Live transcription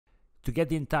To get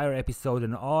the entire episode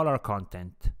and all our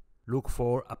content, look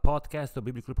for A Podcast of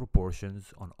Biblical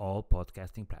Proportions on all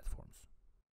podcasting platforms.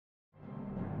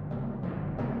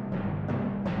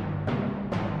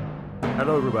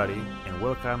 Hello everybody, and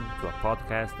welcome to A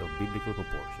Podcast of Biblical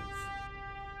Proportions.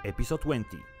 Episode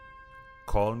 20,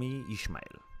 Call Me Ishmael.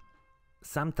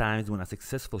 Sometimes when a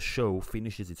successful show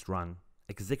finishes its run,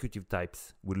 executive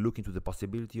types will look into the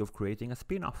possibility of creating a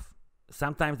spin-off.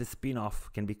 Sometimes the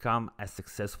spin-off can become as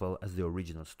successful as the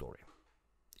original story.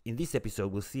 In this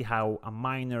episode, we'll see how a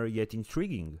minor yet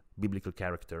intriguing biblical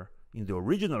character in the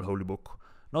original Holy Book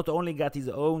not only got his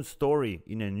own story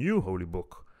in a new Holy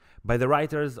Book, but the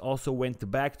writers also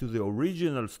went back to the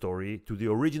original story, to the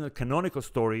original canonical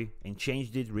story, and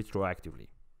changed it retroactively.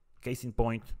 Case in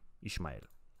point, Ishmael.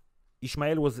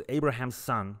 Ishmael was Abraham's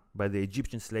son by the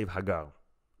Egyptian slave Hagar.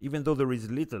 Even though there is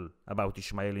little about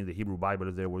Ishmael in the Hebrew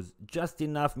Bible, there was just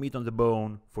enough meat on the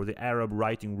bone for the Arab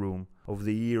writing room of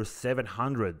the year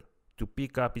 700 to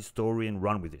pick up his story and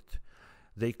run with it.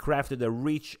 They crafted a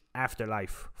rich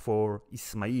afterlife for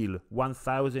Ishmael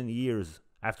 1,000 years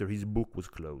after his book was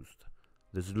closed.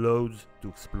 There's loads to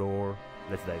explore.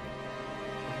 Let's dive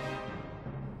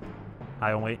in.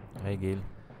 Hi, Omri. Hey, Gil.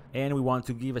 And we want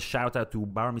to give a shout out to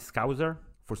Bar Miskauser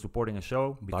for supporting a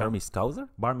show. Bar Miskauser?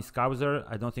 Bar Miskauser.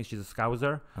 I don't think she's a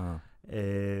Scouser.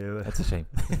 That's a shame.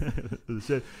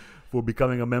 For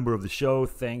becoming a member of the show.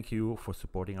 Thank you for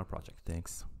supporting our project.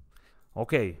 Thanks.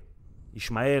 Okay.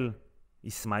 Ismail.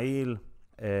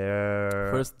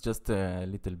 First, just a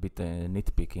little bit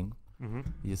nitpicking. Mm-hmm.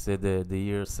 You said the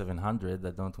year 700.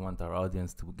 I don't want our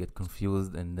audience to get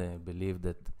confused and believe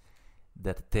that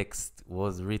text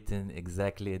was written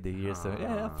exactly at the year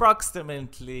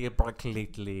approximately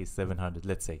 700,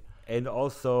 let's say. And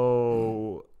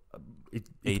also,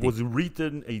 it was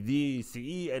written AD,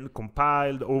 CE, and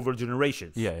compiled over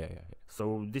generations. Yeah.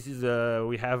 So this is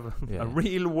we have a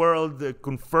real world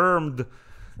confirmed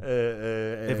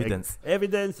evidence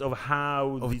of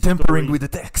how of tampering with the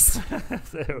text,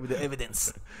 with the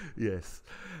evidence. Yes.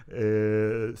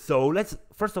 So let's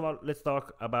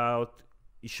talk about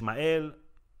Ishmael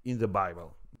in the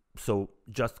Bible. So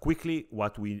just quickly,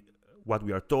 what we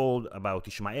are told about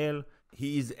Ishmael: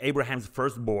 he is Abraham's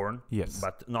firstborn, yes,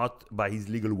 but not by his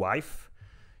legal wife.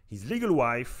 His legal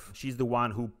wife, she's the one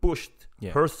who pushed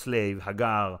her slave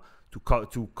Hagar to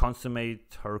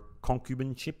consummate her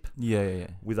concubineship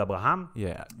with Abraham.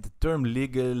 Yeah, the term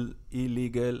legal,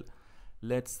 illegal,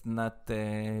 let's not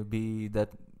be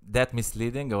that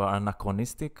misleading or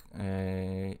anachronistic.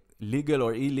 Legal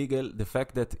or illegal, the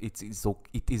fact that it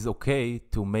is okay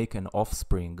to make an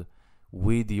offspring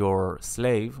with your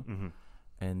slave, mm-hmm.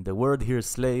 and the word here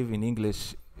slave in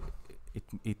English,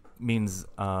 it means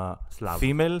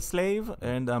female slave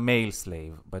and a male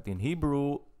slave. But in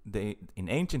Hebrew, in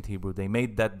ancient Hebrew, they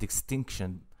made that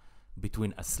distinction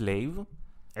between a slave,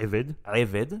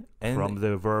 Eved, and from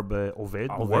the verb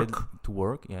oved, to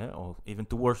work, or even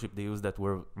to worship. They use that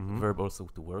word, mm-hmm. verb also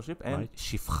to worship, and right.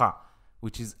 shifcha,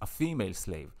 which is a female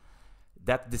slave.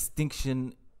 That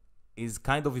distinction is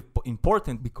kind of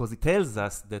important because it tells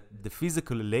us that the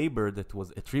physical labor that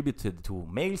was attributed to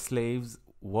male slaves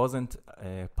wasn't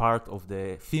part of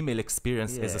the female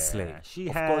experience as a slave. She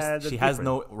has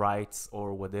no rights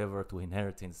or whatever to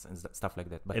inheritance and stuff like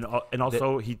that. But and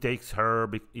also he takes her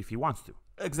if he wants to.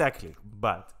 Exactly.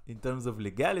 But in terms of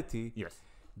legality, yes,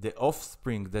 the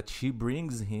offspring that she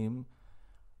brings him,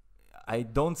 I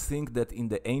don't think that in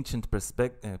the ancient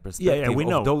perspective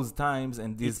of those times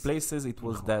and these places, it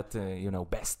was that,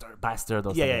 bastard or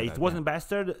something like that. It wasn't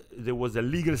bastard. There was a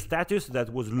legal status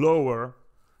that was lower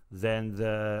than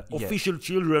the official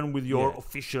children with your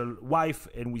official wife.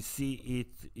 And we see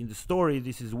it in the story.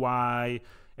 This is why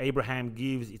Abraham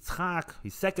gives Yitzchak,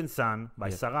 his second son, by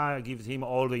Sarah, gives him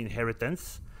all the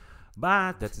inheritance.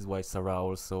 But that is why Sarah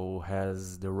also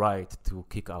has the right to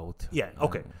kick out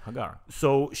Hagar.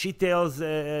 So she tells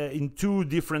in two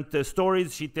different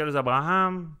stories, she tells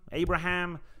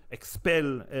Abraham,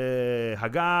 expel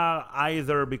Hagar,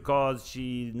 either because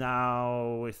she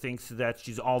now thinks that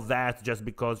she's all that just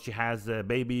because she has a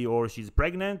baby or she's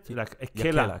pregnant, like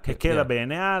Ekela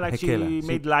be'enea, like she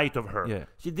made light of her. Yeah.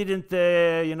 She didn't,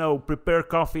 prepare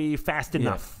coffee fast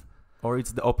enough. Or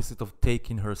it's the opposite of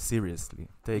taking her seriously,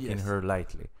 taking her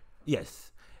lightly.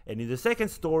 Yes. And in the second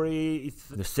story, it's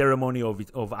the ceremony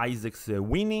of Isaac's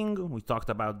winning. We talked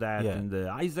about that in the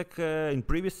Isaac in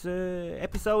previous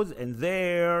episodes. And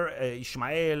there,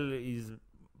 Ishmael is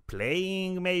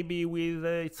playing maybe with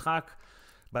Yitzchak,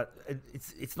 But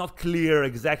it's not clear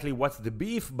exactly what's the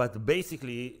beef, but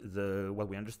basically what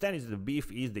we understand is the beef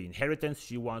is the inheritance.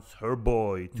 She wants her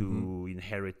boy to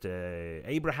inherit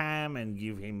Abraham and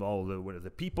give him all the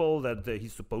people that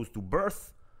he's supposed to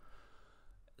birth.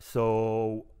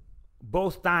 So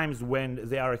both times when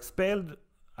they are expelled,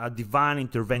 a divine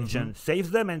intervention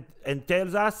saves them and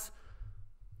tells us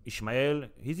Ishmael,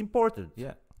 he's important.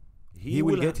 Yeah. He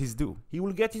will get his due. He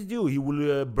will get his due. He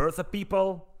will birth a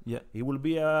people. Yeah. He will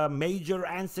be a major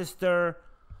ancestor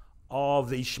of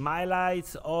the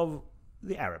Ishmaelites, of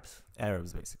the Arabs.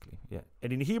 Arabs, basically, yeah.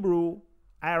 And in Hebrew,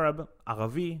 Arab,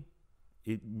 Aravi,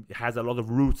 it has a lot of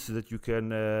roots that you can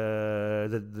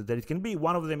that it can be.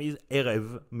 One of them is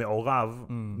Erev, Me'orav,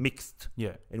 mixed.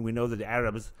 Yeah. And we know that the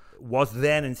Arabs was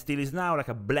then and still is now like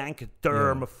a blanket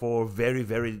term for very,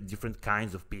 very different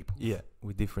kinds of people. Yeah,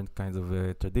 with different kinds of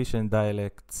tradition,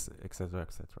 dialects, etc.,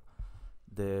 etc.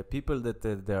 The people that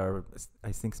they are,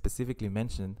 I think, specifically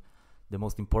mentioned, the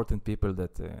most important people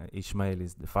that Ishmael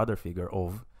is the father figure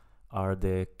of, are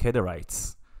the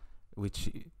Kedarites, which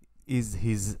is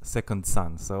his second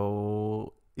son.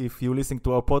 So if you listen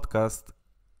to our podcast,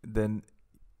 then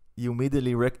you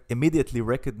immediately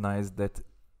recognize that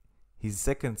his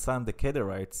second son, the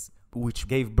Kedarites, which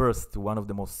gave birth to one of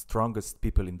the most strongest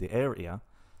people in the area,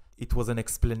 it was an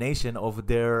explanation of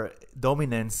their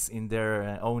dominance in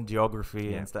their own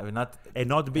geography and stuff, not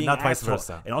being not vice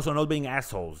versa, and also not being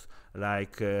assholes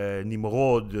like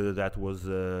Nimrod, that was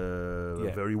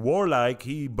very warlike.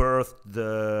 He birthed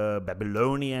the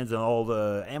Babylonians and all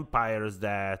the empires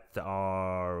that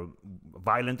are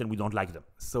violent, and we don't like them.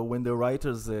 So when the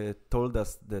writers told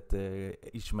us that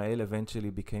Ishmael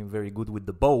eventually became very good with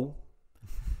the bow,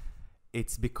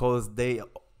 it's because they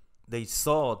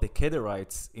saw the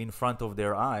Kedarites in front of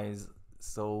their eyes,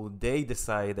 so they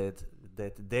decided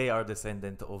that they are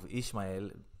descendant of Ishmael,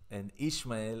 and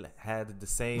Ishmael had the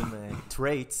same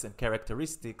traits and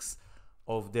characteristics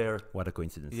of their... What a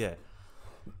coincidence. Yeah.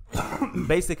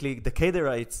 Basically, the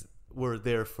Kedarites were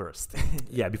there first.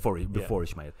 before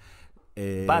Ishmael.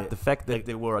 But the fact that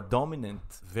they were a dominant,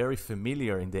 very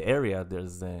familiar in the area,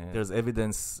 there's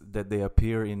evidence that they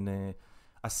appear in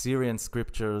Assyrian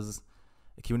scriptures,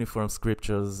 cuneiform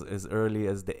scriptures, as early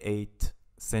as the 8th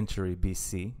century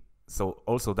BC. So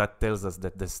also that tells us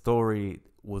that the story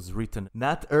was written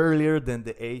not earlier than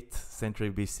the 8th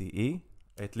century BCE,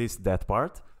 at least that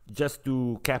part. Just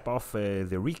to cap off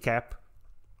the recap,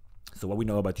 so what we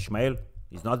know about Ishmael,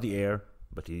 he's not the heir,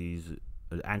 but he's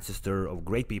an ancestor of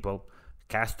great people,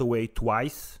 cast away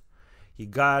twice. He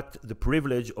got the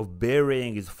privilege of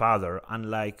burying his father,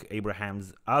 unlike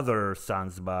Abraham's other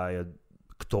sons by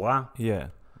Torah. Yeah.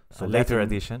 So a later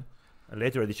addition.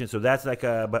 So that's like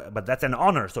but that's an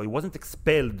honor. So he wasn't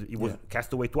expelled. He was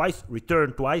cast away twice,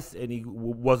 returned twice, and he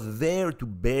was there to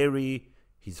bury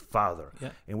his father. Yeah.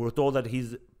 And we're told that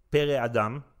he's Pere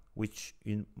Adam, which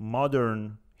in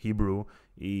modern Hebrew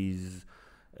is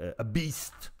a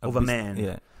beast of a man.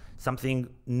 Yeah. Something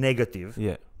negative.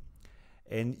 Yeah.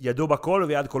 And Yado Bakol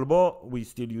V'Yad Kolbo, we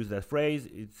still use that phrase.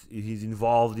 He's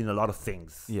involved in a lot of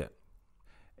things. Yeah.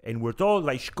 And we're told,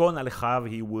 Vaishkon Alechav,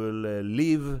 he will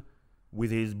live with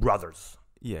his brothers.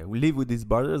 Yeah, we live with his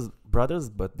brothers,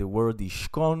 but the word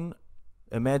Ishkon,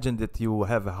 imagine that you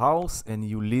have a house and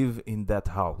you live in that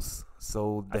house.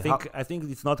 So I think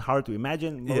it's not hard to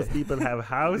imagine. Most people have a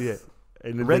house.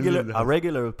 And a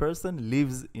regular person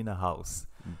lives in a house.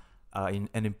 An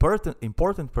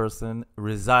important person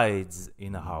resides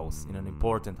in a house, in an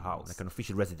important house. Like an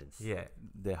official residence. Yeah,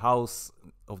 the house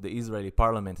of the Israeli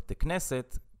parliament, the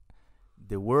Knesset,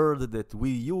 the word that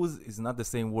we use is not the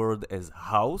same word as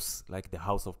house, like the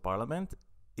house of parliament.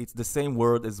 It's the same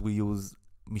word as we use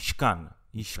Mishkan,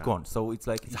 Ishkon. So it's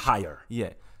like... It's higher.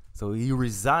 Yeah. So he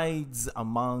resides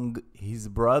among his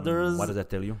brothers. What does that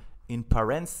tell you? In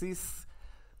parentheses,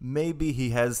 maybe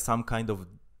he has some kind of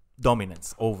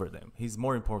dominance over them. He's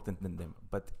more important than them.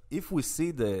 But if we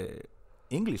see the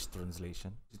English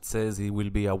translation, it says he will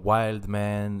be a wild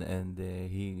man, and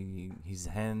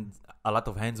a lot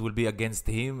of hands will be against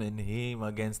him, and him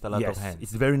against a lot of hands.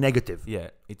 It's very negative. Yeah,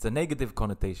 it's a negative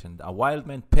connotation. A wild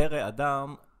man, Pere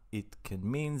Adam, it can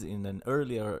mean in an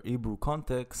earlier Hebrew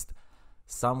context,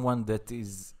 someone that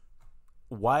is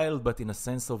wild, but in a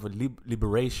sense of a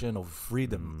liberation, of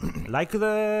freedom. Like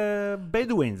the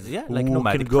Bedouins, like who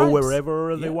nomadic can go tribes.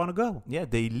 wherever they want to go. Yeah,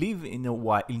 they live in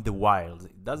the wild.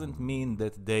 It doesn't mean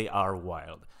that they are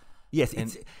wild. Yes,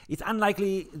 it's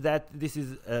unlikely that this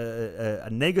is a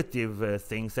negative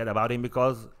thing said about him,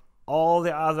 because all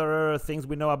the other things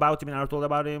we know about him and are told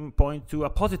about him point to a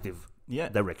positive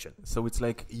direction. So it's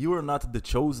like you are not the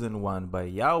chosen one by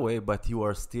Yahweh, but you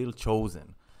are still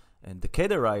chosen. And the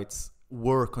Kedarites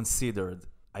were considered,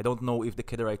 I don't know if the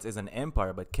Kedarites as an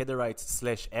empire, but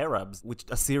Kedarites/Arabs, which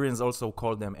Assyrians also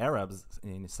call them Arabs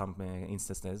in some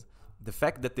instances. The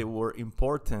fact that they were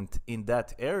important in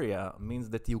that area means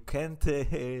that you can't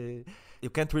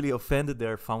really offend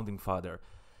their founding father,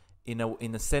 in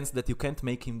a sense that you can't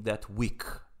make him that weak.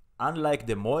 Unlike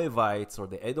the Moabites or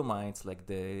the Edomites,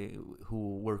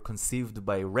 who were conceived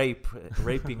by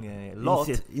raping Lot,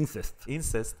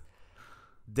 incest,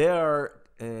 they are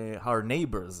our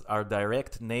neighbors, our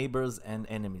direct neighbors and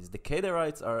enemies. The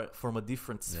Kedarites are from a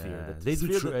different sphere. They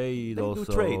do trade also. They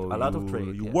do trade, a lot of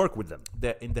trade. You work with them.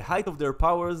 In the height of their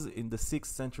powers, in the 6th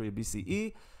century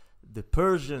BCE, the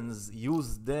Persians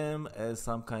used them as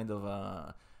some kind of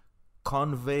a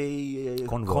convoys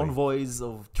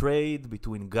of trade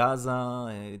between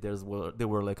Gaza. There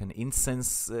were like an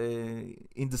incense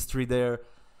industry there.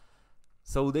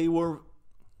 So they were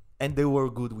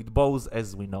good with bows,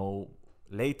 as we know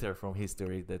later from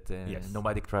history that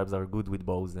nomadic tribes are good with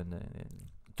bows. And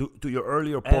to your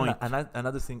earlier point,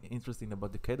 another thing interesting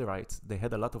about the Kedarites, they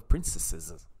had a lot of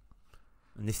princesses.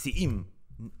 Nesi'im.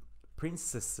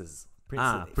 Princesses.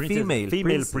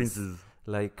 Female princes.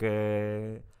 Like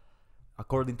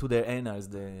according to their annals,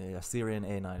 the Assyrian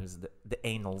annals, the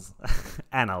annals.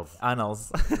 Annals,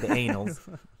 the annals.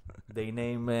 They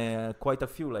name quite a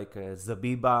few, like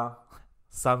Zabiba,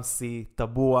 Samsi,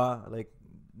 Tabua, like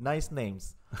nice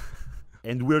names.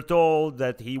 And we're told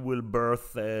that he will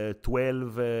birth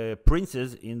 12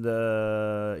 princes in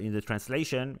the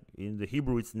translation. In the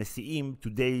Hebrew, it's Nesi'im.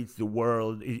 Today, it's the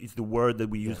word that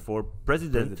we use for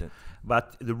president.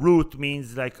 But the root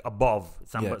means like above,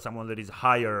 someone that is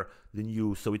higher than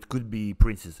you. So it could be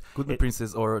princes. Could be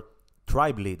princes or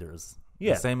tribe leaders.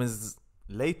 Yeah. The same as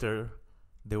later,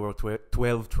 there were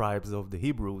 12 tribes of the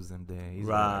Hebrews and the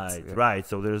Israelites. Right.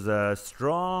 So there's a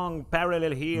strong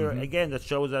parallel here, again, that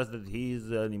shows us that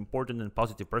he's an important and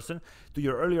positive person. To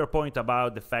your earlier point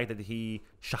about the fact that he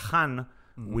shachan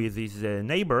with his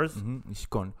neighbors,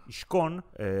 Ishkon,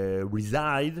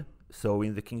 reside. So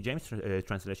in the King James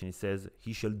translation, it says,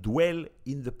 he shall dwell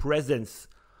in the presence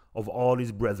of all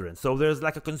his brethren. So there's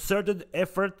like a concerted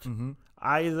effort.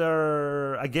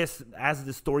 Either, I guess, as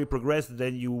the story progressed,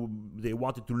 then they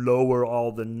wanted to lower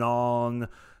all the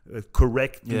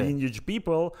non-correct lineage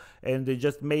people, and they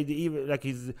just made even like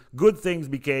his good things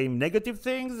became negative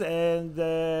things, and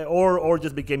or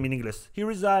just became meaningless. He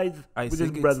resides with his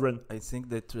brethren. I think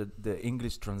that the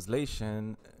English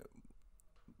translation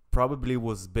probably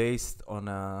was based on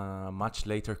a much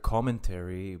later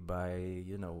commentary by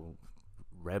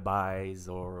rabbis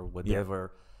or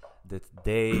whatever. That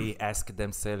they ask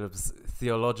themselves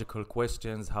theological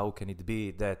questions. How can it be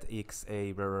that X,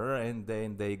 A, blah, blah, blah, and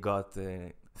then they got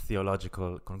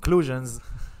theological conclusions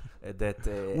that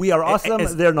we are awesome,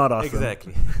 they're not awesome.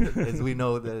 Exactly. As we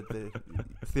know that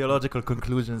theological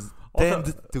conclusions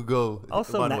tend to go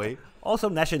one way. Also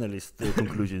nationalist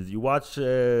conclusions. You watch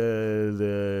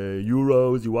the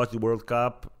Euros, you watch the World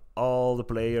Cup, all the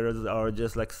players are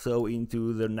just like so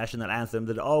into their national anthem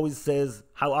that always says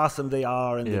how awesome they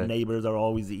are, and their neighbors are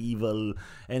always evil,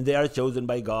 and they are chosen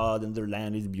by God, and their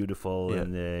land is beautiful,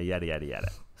 and yada yada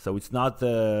yada. So it's not.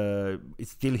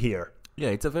 It's still here. Yeah,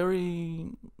 it's a very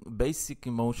basic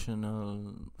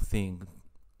emotional thing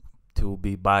to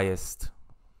be biased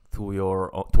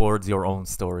towards your own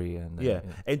story, and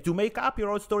and to make up your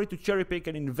own story, to cherry pick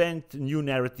and invent new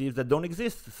narratives that don't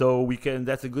exist. So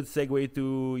that's a good segue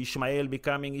to Ishmael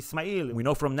becoming Ismail. We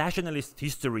know from nationalist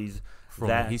histories,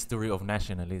 history of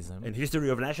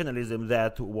nationalism,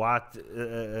 that what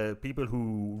people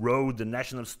who wrote the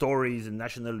national stories and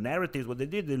national narratives, what they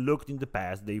did, they looked in the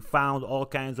past. They found all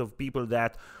kinds of people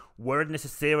that weren't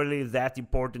necessarily that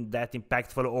important, that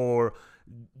impactful, or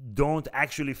don't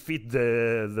actually fit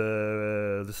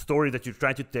the story that you're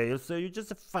trying to tell. So you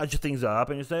just fudge things up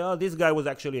and you say, oh, this guy was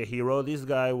actually a hero, this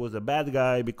guy was a bad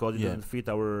guy because he doesn't fit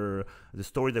the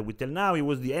story that we tell now. He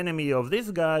was the enemy of this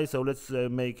guy, so let's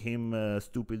make him a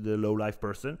stupid low-life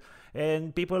person.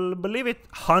 And people believe it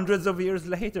hundreds of years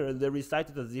later. They recite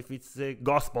it as if it's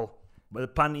gospel,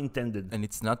 but pun intended. And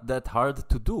it's not that hard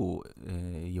to do.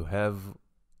 You have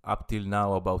up till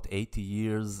now about 80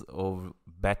 years of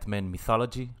Batman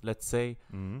mythology, let's say.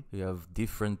 You have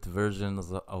different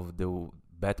versions of the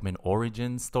Batman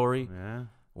origin story.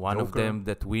 One Joker. Of them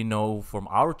that we know from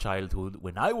our childhood.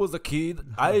 When I was a kid,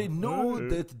 I knew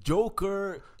that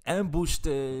Joker ambushed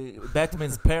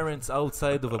Batman's parents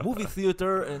outside of a movie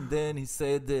theater, and then he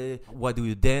said, why do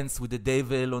you dance with the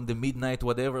devil on the midnight,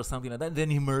 whatever, something like that, and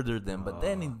then he murdered them. But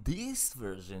then in this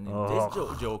version, in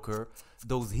this Joker,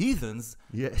 those heathens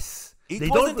It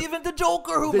wasn't even the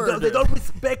Joker who murdered. They don't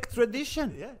respect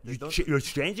tradition. Yeah, You're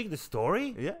changing the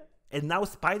story? Yeah. And now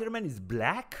Spider-Man is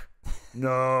black?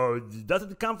 No, it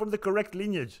doesn't come from the correct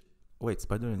lineage. Wait,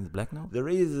 Spider-Man is black now? There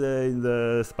is in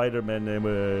the Spider-Man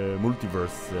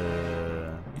multiverse,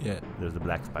 there's a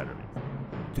black Spider-Man.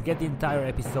 To get the entire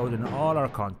episode and all our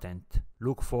content,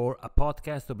 look for A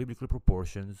Podcast of Biblical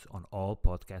Proportions on all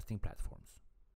podcasting platforms.